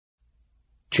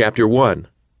Chapter 1.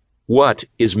 What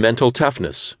is mental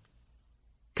toughness?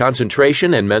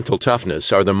 Concentration and mental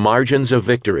toughness are the margins of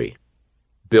victory.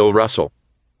 Bill Russell.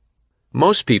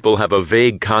 Most people have a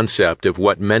vague concept of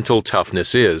what mental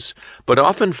toughness is, but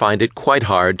often find it quite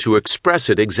hard to express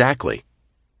it exactly.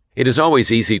 It is always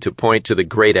easy to point to the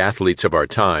great athletes of our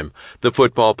time, the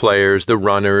football players, the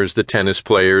runners, the tennis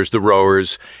players, the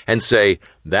rowers, and say,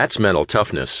 "That's mental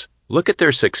toughness. Look at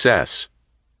their success."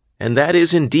 And that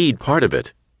is indeed part of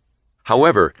it.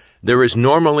 However, there is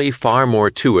normally far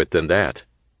more to it than that.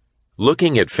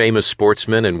 Looking at famous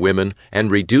sportsmen and women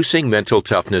and reducing mental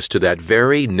toughness to that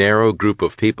very narrow group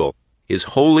of people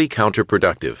is wholly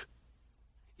counterproductive.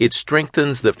 It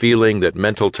strengthens the feeling that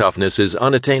mental toughness is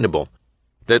unattainable,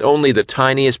 that only the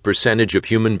tiniest percentage of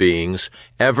human beings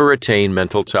ever attain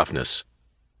mental toughness,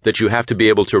 that you have to be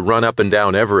able to run up and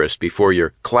down Everest before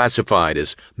you're classified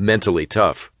as mentally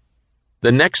tough.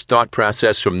 The next thought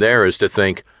process from there is to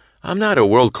think, I'm not a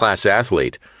world-class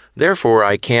athlete, therefore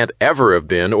I can't ever have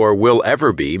been or will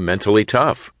ever be mentally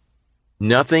tough.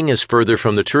 Nothing is further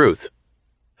from the truth.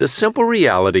 The simple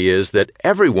reality is that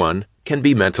everyone can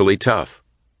be mentally tough.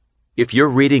 If you're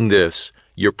reading this,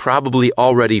 you're probably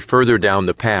already further down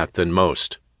the path than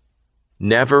most.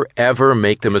 Never ever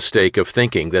make the mistake of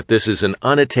thinking that this is an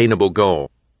unattainable goal,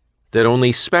 that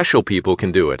only special people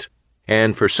can do it,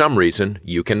 and for some reason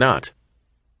you cannot.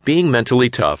 Being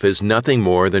mentally tough is nothing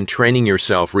more than training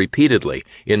yourself repeatedly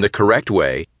in the correct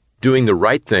way, doing the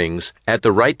right things at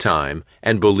the right time,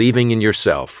 and believing in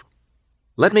yourself.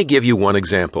 Let me give you one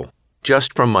example,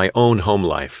 just from my own home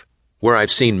life, where I've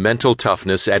seen mental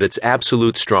toughness at its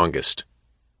absolute strongest.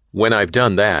 When I've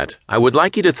done that, I would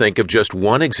like you to think of just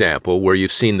one example where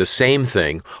you've seen the same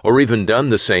thing or even done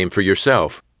the same for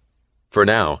yourself. For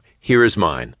now, here is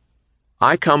mine.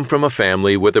 I come from a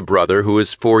family with a brother who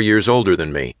is 4 years older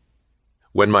than me.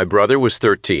 When my brother was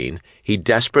 13, he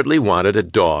desperately wanted a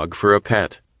dog for a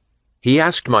pet. He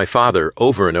asked my father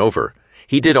over and over.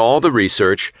 He did all the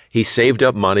research, he saved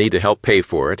up money to help pay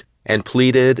for it, and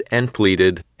pleaded and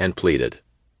pleaded and pleaded.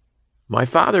 My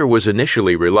father was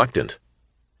initially reluctant.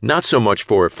 Not so much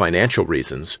for financial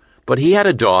reasons, but he had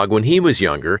a dog when he was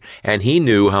younger, and he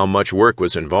knew how much work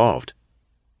was involved.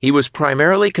 He was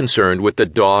primarily concerned with the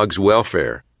dog's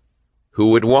welfare. Who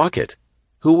would walk it?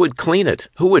 Who would clean it?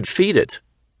 Who would feed it?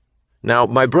 Now,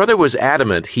 my brother was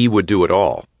adamant he would do it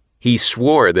all. He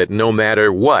swore that no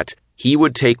matter what, he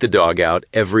would take the dog out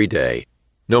every day.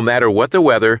 No matter what the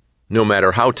weather, no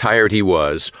matter how tired he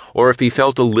was, or if he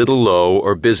felt a little low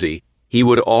or busy, he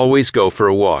would always go for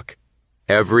a walk.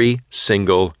 Every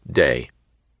single day.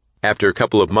 After a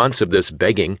couple of months of this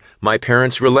begging, my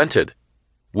parents relented.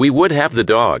 We would have the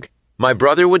dog. My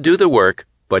brother would do the work,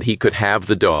 but he could have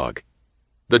the dog.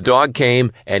 The dog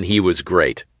came, and he was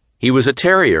great. He was a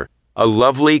terrier, a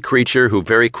lovely creature who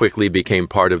very quickly became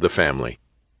part of the family.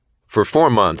 For 4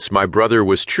 months, my brother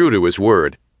was true to his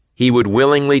word. He would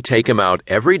willingly take him out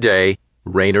every day,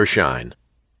 rain or shine.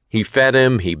 He fed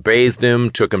him, he bathed him,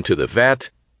 took him to the vet.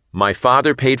 My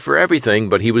father paid for everything,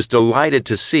 but he was delighted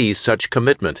to see such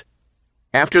commitment.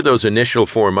 After those initial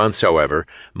 4 months, however,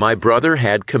 my brother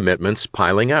had commitments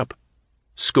piling up.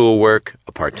 Schoolwork,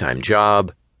 a part-time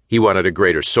job. He wanted a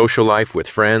greater social life with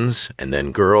friends and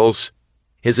then girls.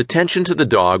 His attention to the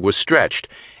dog was stretched,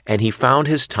 and he found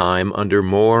his time under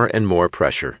more and more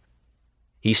pressure.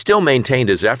 He still maintained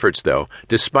his efforts, though,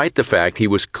 despite the fact he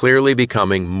was clearly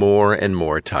becoming more and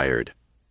more tired.